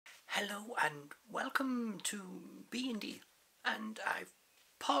Hello and welcome to B&D. And I've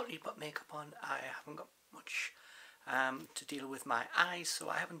partly put makeup on. I haven't got much to deal with my eyes, so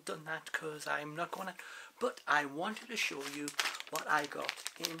I haven't done that because I'm not going to. But I wanted to show you what I got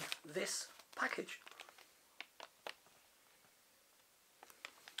in this package.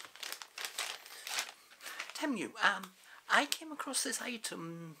 Temu. I came across this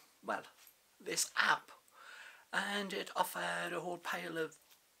item, well, this app, and it offered a whole pile of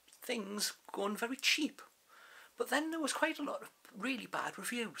things going very cheap. But then there was quite a lot of really bad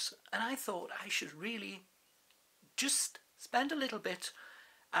reviews, and I thought I should really just spend a little bit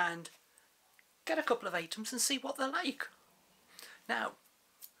and get a couple of items and see what they're like. Now,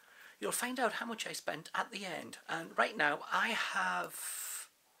 you'll find out how much I spent at the end, and right now I have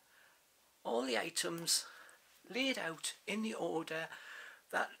all the items laid out in the order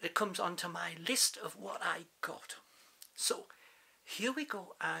that it comes onto my list of what I got. So here we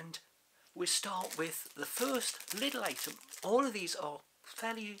go, and we start with the first little item. All of these are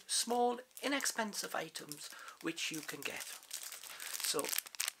fairly small, inexpensive items which you can get. So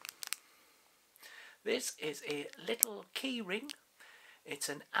this is a little key ring. It's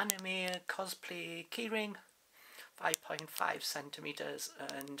an anime cosplay key ring, 5.5 centimeters,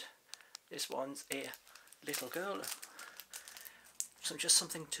 and this one's a little girl. So just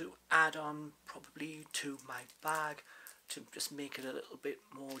something to add on probably to my bag to just make it a little bit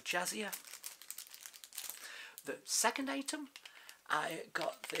more jazzier. The second item, I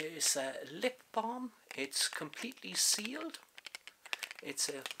got this lip balm. It's completely sealed. It's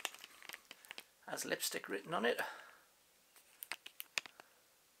has lipstick written on it.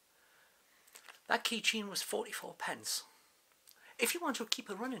 That keychain was 44p. If you want to keep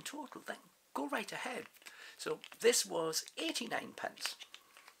a running total, then go right ahead. So this was 89p.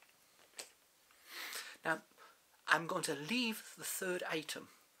 Now I'm going to leave the third item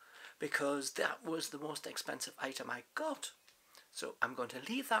because that was the most expensive item I got. So I'm going to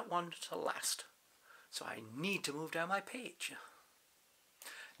leave that one to last. So I need to move down my page.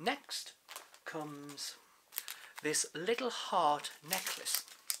 Next comes this little heart necklace.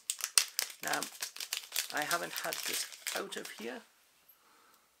 Now I haven't had this out of here.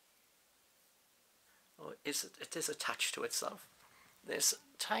 Oh, it is attached to itself. This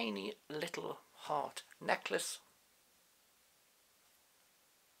tiny little heart necklace.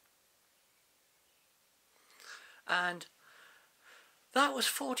 And that was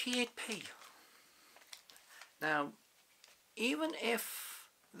 48p. Now, even if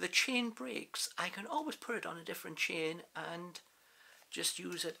the chain breaks, I can always put it on a different chain and just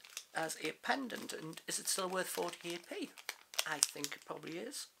use it as a pendant. And is it still worth 48p? I think it probably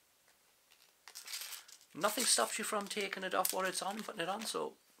is. Nothing stops you from taking it off what it's on, putting it on.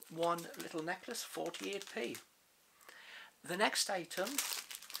 So one little necklace, 48p. The next item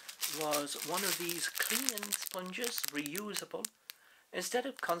was one of these cleaning sponges, reusable. Instead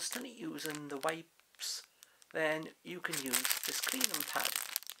of constantly using the wipes, then you can use this cleaning pad.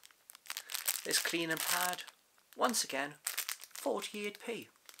 This cleaning pad, once again, 48p.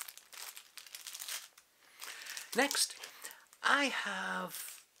 Next, I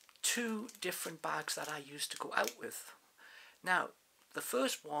have two different bags that I used to go out with. Now, the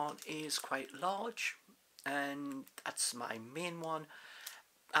first one is quite large, and that's my main one.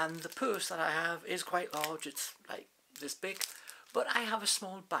 And the purse that I have is quite large, it's like this big. But I have a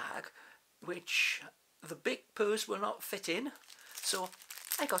small bag, which the big purse will not fit in. So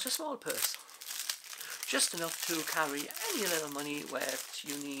I got a small purse. Just enough to carry any little money where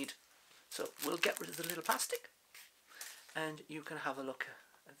you need. So we'll get rid of the little plastic. And you can have a look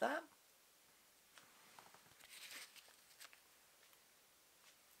at that.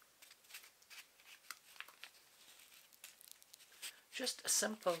 Just a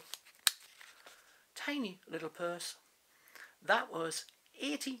simple, tiny little purse. That was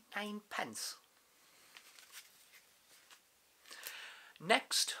 89p.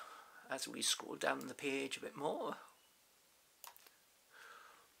 Next, as we scroll down the page a bit more,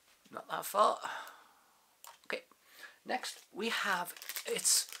 not that far. Okay, next we have,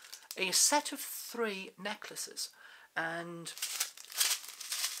 it's a set of 3 necklaces, and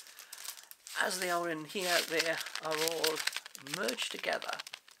as they are in here, they are all merged together,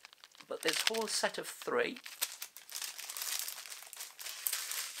 but this whole set of 3,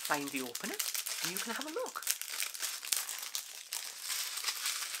 find the opening and you can have a look.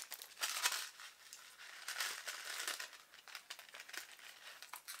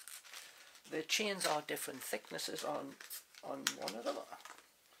 The chains are different thicknesses on one of them.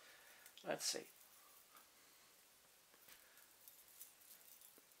 Let's see.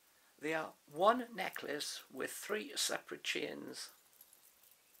 They are one necklace with 3 separate chains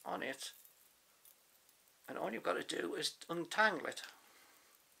on it, and all you've got to do is untangle it.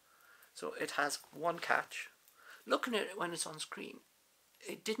 So it has one catch. Looking at it when it's on screen,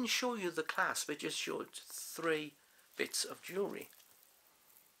 it didn't show you the clasp, it just showed 3 bits of jewellery.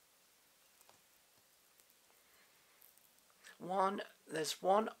 There's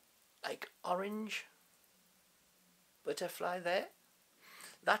one like orange butterfly there.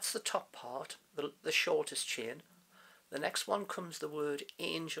 That's the top part, the shortest chain. The next one comes the word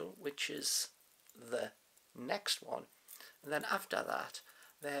angel, which is the next one. And then after that,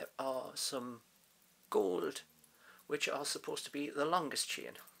 there are some gold, which are supposed to be the longest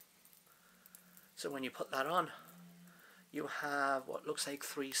chain. So when you put that on, you have what looks like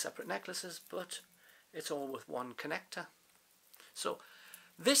 3 separate necklaces, but it's all with one connector. So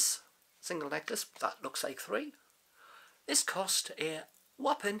this single necklace, that looks like 3, this cost a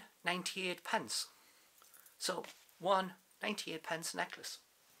whopping 98 pence. So one 98 pence necklace.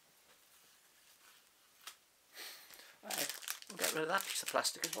 Right, we'll get rid of that piece of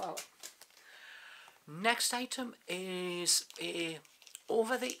plastic as well. Next item is a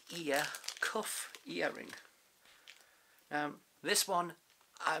over the ear cuff earring. This one,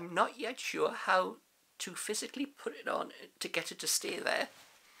 I'm not yet sure how to physically put it on to get it to stay there,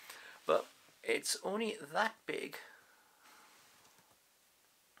 but it's only that big.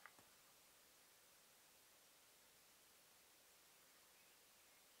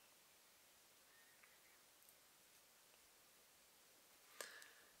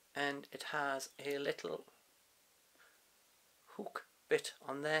 And it has a little hook bit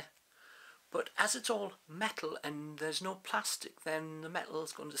on there, but as it's all metal and there's no plastic, then the metal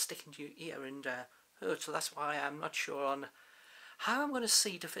is going to stick into your ear and hurt. So that's why I'm not sure on how I'm going to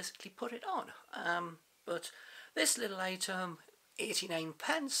see to physically put it on. But this little item, 89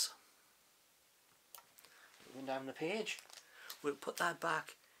 pence. Moving down the page, we'll put that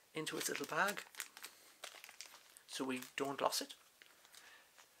back into its little bag so we don't lose it.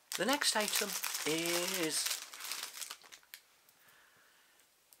 The next item is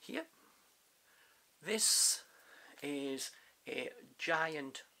here. This is a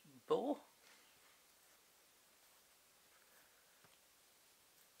giant bow.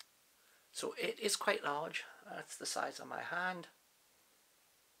 So it is quite large. That's the size of my hand.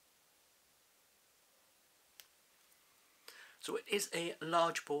 So it is a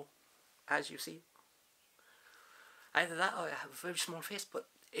large bow, as you see. Either that or I have a very small face, but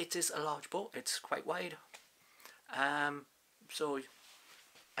it is a large bow. It's quite wide. So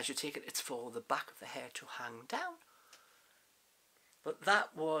as you take it, it's for the back of the hair to hang down. But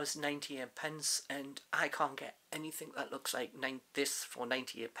that was 98 pence, and I can't get anything that looks like this for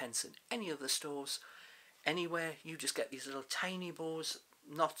 98 pence in any of the stores. Anywhere, you just get these little tiny bows,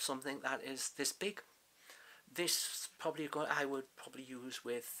 not something that is this big. This probably I would probably use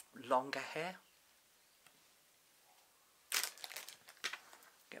with longer hair.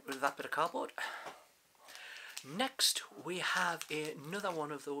 Get rid of that bit of cardboard. Next we have another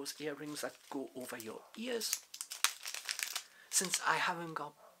one of those earrings that go over your ears. Since I haven't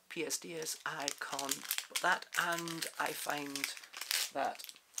got pierced ears, I can't put that, and I find that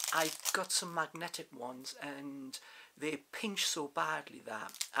I got some magnetic ones and they pinch so badly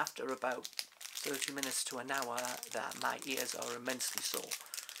that after about 30 minutes to an hour that my ears are immensely sore.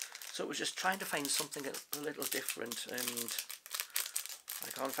 So I was just trying to find something a little different, and I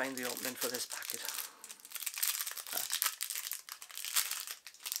can't find the opening for this packet.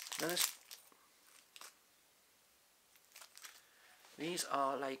 These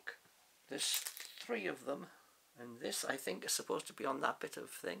are like, there's 3 of them, and this I think is supposed to be on that bit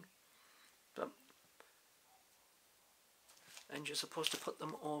of thing. And you're supposed to put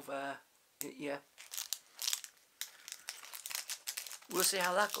them over, yeah. We'll see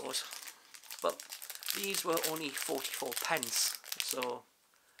how that goes. But these were only 44 pence, so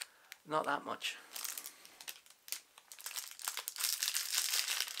not that much.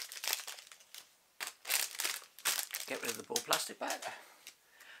 Get rid of the bow plastic bag.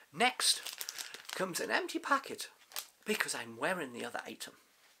 Next comes an empty packet, because I'm wearing the other item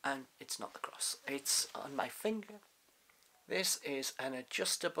and it's not the cross, it's on my finger. This is an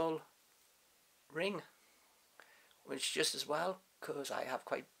adjustable ring, which just as well, because I have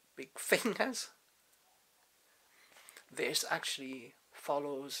quite big fingers. This actually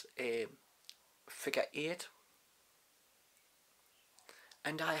follows a figure 8,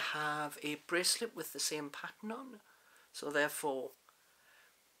 and I have a bracelet with the same pattern on, so therefore,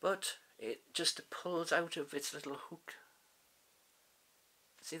 but it just pulls out of its little hook.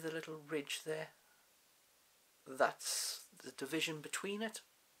 See the little ridge there? That's the division between it.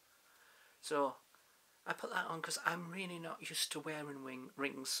 So I put that on because I'm really not used to wearing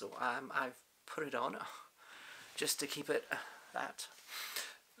rings, so I've put it on just to keep it that.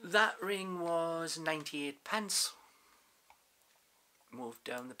 That ring was 98 pence. Move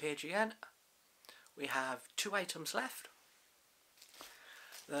down the page again. We have 2 items left.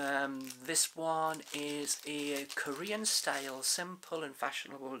 This one is a Korean style simple and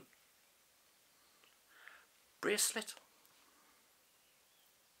fashionable bracelet.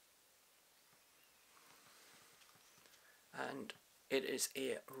 And it is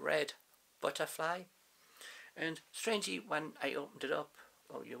a red butterfly. And strangely, when I opened it up,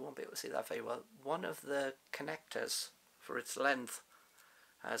 oh, you won't be able to see that very well, one of the connectors for its length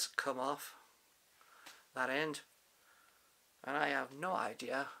has come off that end, and I have no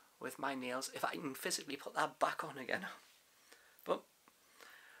idea with my nails if I can physically put that back on again. But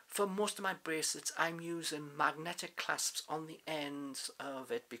for most of my bracelets I'm using magnetic clasps on the ends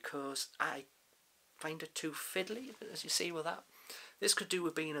of it because I find it too fiddly, as you see with that. This could do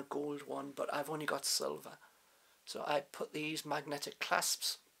with being a gold one, but I've only got silver, so I put these magnetic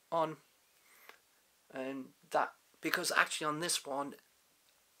clasps on, and that, because actually on this one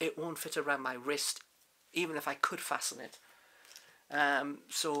it won't fit around my wrist even if I could fasten it,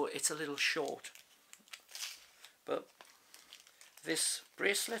 so it's a little short. But this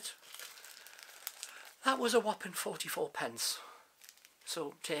bracelet, that was a whopping 44 pence,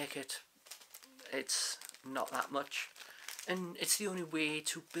 so take it, it's not that much, and it's the only way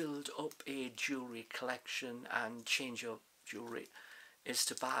to build up a jewellery collection and change your jewellery is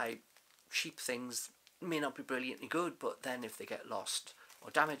to buy cheap things. May not be brilliantly good, but then if they get lost or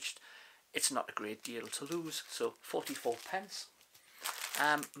damaged, it's not a great deal to lose. So 44 pence.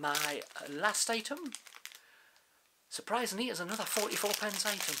 My last item, surprisingly, is another 44 pence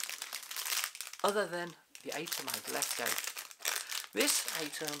item, other than the item I've left out. This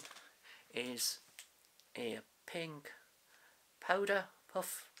item is a pink powder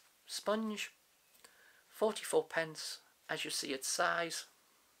puff sponge, 44 pence, as you see its size,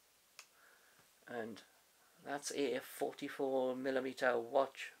 and that's a 44mm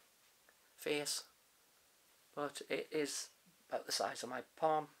watch face, but it is about the size of my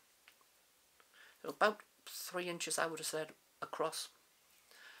palm, so about 3 inches I would have said across.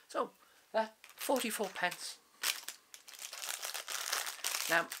 So that 44 pence.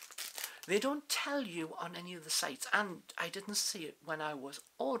 Now they don't tell you on any of the sites, and I didn't see it when I was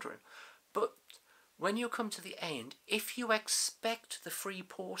ordering, but when you come to the end, if you expect the free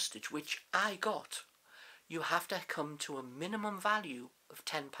postage, which I got, you have to come to a minimum value of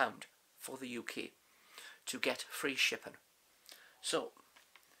 £10 for the UK to get free shipping. So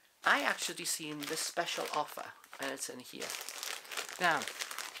I actually seen this special offer, and it's in here. Now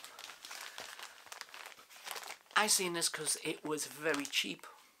I seen this because it was very cheap,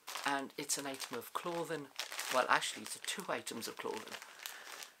 and it's an item of clothing. Well, actually it's 2 items of clothing,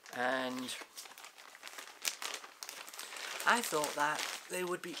 and I thought that they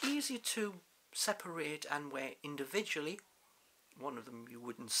would be easy to separate and wear individually. One of them you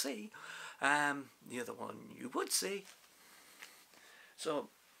wouldn't see, the other one you would see. So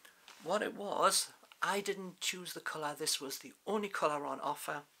what it was, I didn't choose the colour, this was the only colour on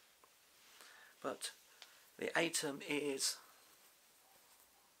offer, but the item is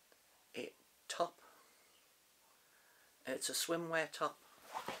a top. It's a swimwear top,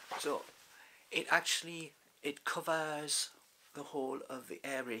 so it covers the whole of the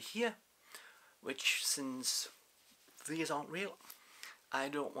area here, which, since these aren't real, I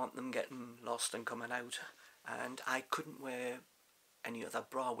don't want them getting lost and coming out, and I couldn't wear any other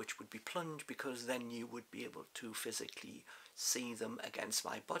bra which would be plunged, because then you would be able to physically see them against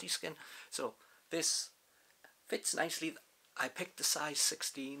my body skin. So this fits nicely. I picked the size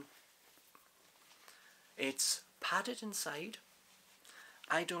 16. It's padded inside.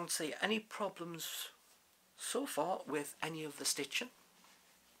 I don't see any problems so far with any of the stitching,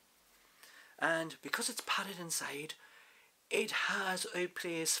 and because it's padded inside, it has a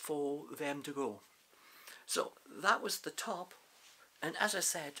place for them to go. So that was the top, and as I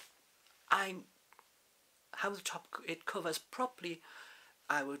said, how the top it covers properly,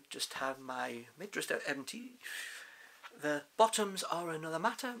 I would just have my midriff empty. The bottoms are another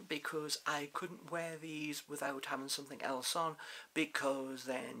matter, because I couldn't wear these without having something else on, because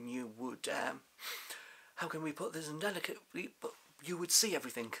then you would, how can we put this in delicately, but you would see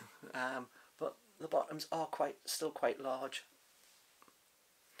everything. But the bottoms are still quite large.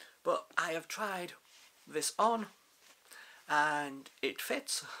 But I have tried this on, and it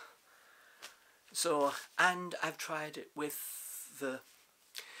fits. So, and I've tried it with the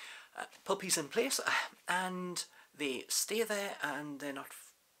puppies in place, and they stay there, and they're not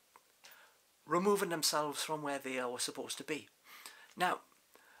removing themselves from where they are supposed to be. Now,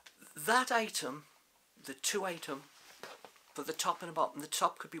 that item, the two item, for the top and the bottom, the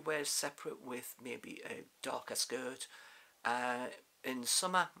top could be wear separate with maybe a darker skirt in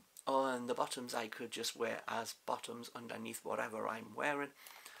summer, or in the bottoms I could just wear as bottoms underneath whatever I'm wearing.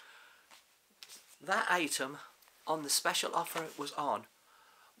 That item on the special offer it was on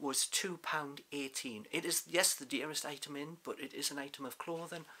was £2.18. It is, yes, the dearest item in, but it is an item of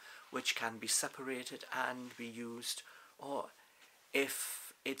clothing which can be separated and be used, or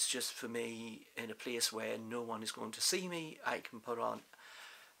if it's just for me in a place where no one is going to see me, I can put on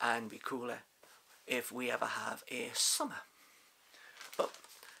and be cooler if we ever have a summer. But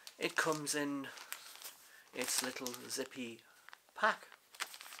it comes in its little zippy pack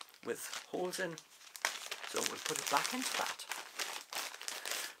with holes in, so we'll put it back into that.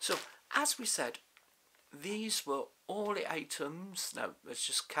 So as we said, these were all the items. Now let's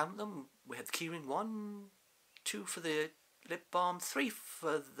just count them. We had the keyring, 1, 2 for the lip balm, 3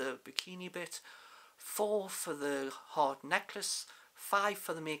 for the bikini bit, 4 for the heart necklace, 5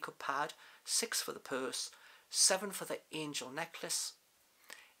 for the makeup pad, 6 for the purse, 7 for the angel necklace,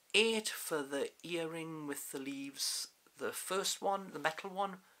 8 for the earring with the leaves, the first one, the metal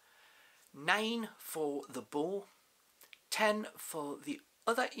one, 9 for the bow, 10 for the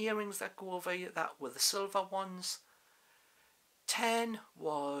other earrings that go over here, that were the silver ones, 10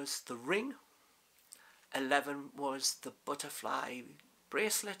 was the ring, 11 was the butterfly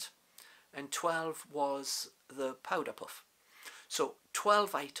bracelet, and 12 was the powder puff. So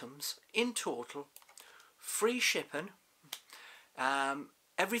 12 items in total, free shipping.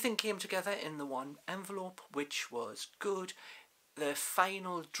 Everything came together in the one envelope, which was good. The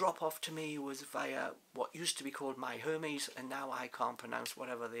final drop off to me was via what used to be called My Hermes, and now I can't pronounce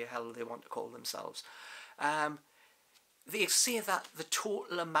whatever the hell they want to call themselves. They say that the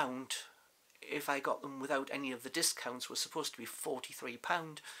total amount, if I got them without any of the discounts, was supposed to be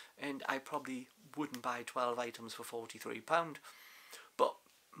 £43, and I probably wouldn't buy 12 items for £43. But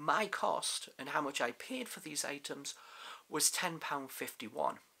my cost and how much I paid for these items was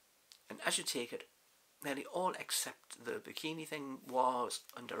 £10.51, and as you take it, nearly all except the bikini thing was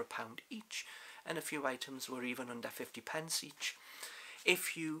under £1 each, and a few items were even under 50p each.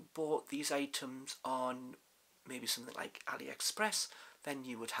 If you bought these items on maybe something like AliExpress, then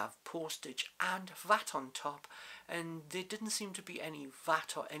you would have postage and VAT on top, and there didn't seem to be any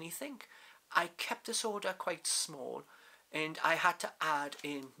VAT or anything. I kept this order quite small, and I had to add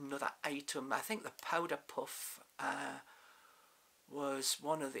in another item. I think the powder puff was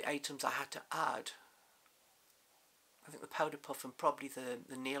one of the items I had to add. I think the powder puff and probably the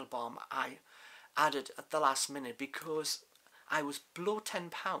nail balm I added at the last minute, because I was below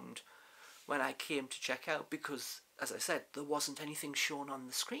 £10 when I came to check out, because, as I said, there wasn't anything shown on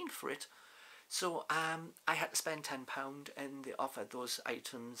the screen for it. So I had to spend £10, and they offered those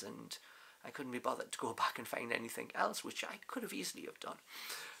items, and I couldn't be bothered to go back and find anything else, which I could have easily have done.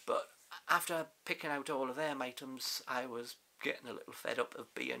 But after picking out all of them items, I was getting a little fed up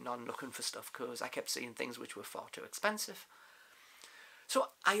of being on looking for stuff, because I kept seeing things which were far too expensive. So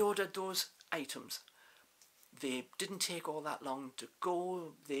I ordered those items. They didn't take all that long to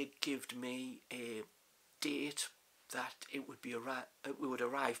go. They gave me a date that it would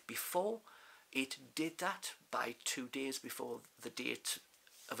arrive before. It did that by 2 days before the date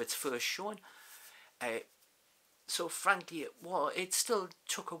of its first showing. So frankly, it still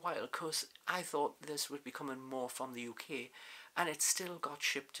took a while, because I thought this would be coming more from the UK, and it still got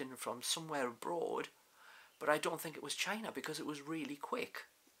shipped in from somewhere abroad, but I don't think it was China, because it was really quick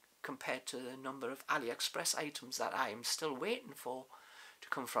compared to the number of AliExpress items that I am still waiting for to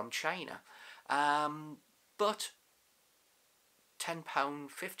come from China. But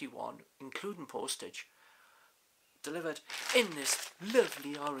 £10.51, including postage, delivered in this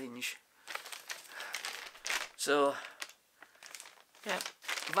lovely orange. So yeah,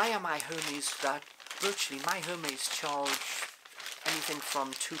 via My Hermes, that virtually My Hermes charge anything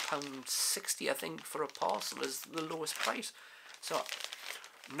from £2.60, I think, for a parcel is the lowest price. So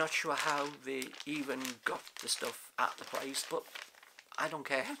I'm not sure how they even got the stuff at the price, but I don't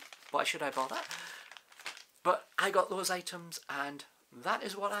care. Why should I bother? But I got those items, and that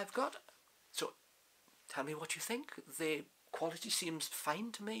is what I've got. So tell me what you think. The quality seems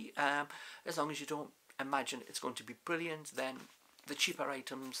fine to me. As long as you don't imagine it's going to be brilliant, then the cheaper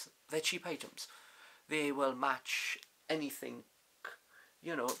items, they're cheap items. They will match anything.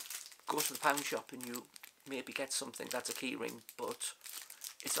 You know, go to the pound shop and you maybe get something that's a key ring, but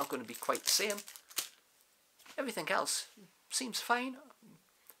it's not going to be quite the same. Everything else seems fine.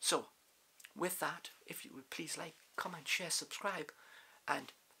 So with that, if you would please like, comment, share, subscribe,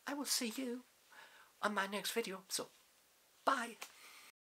 and I will see you on my next video. So, bye.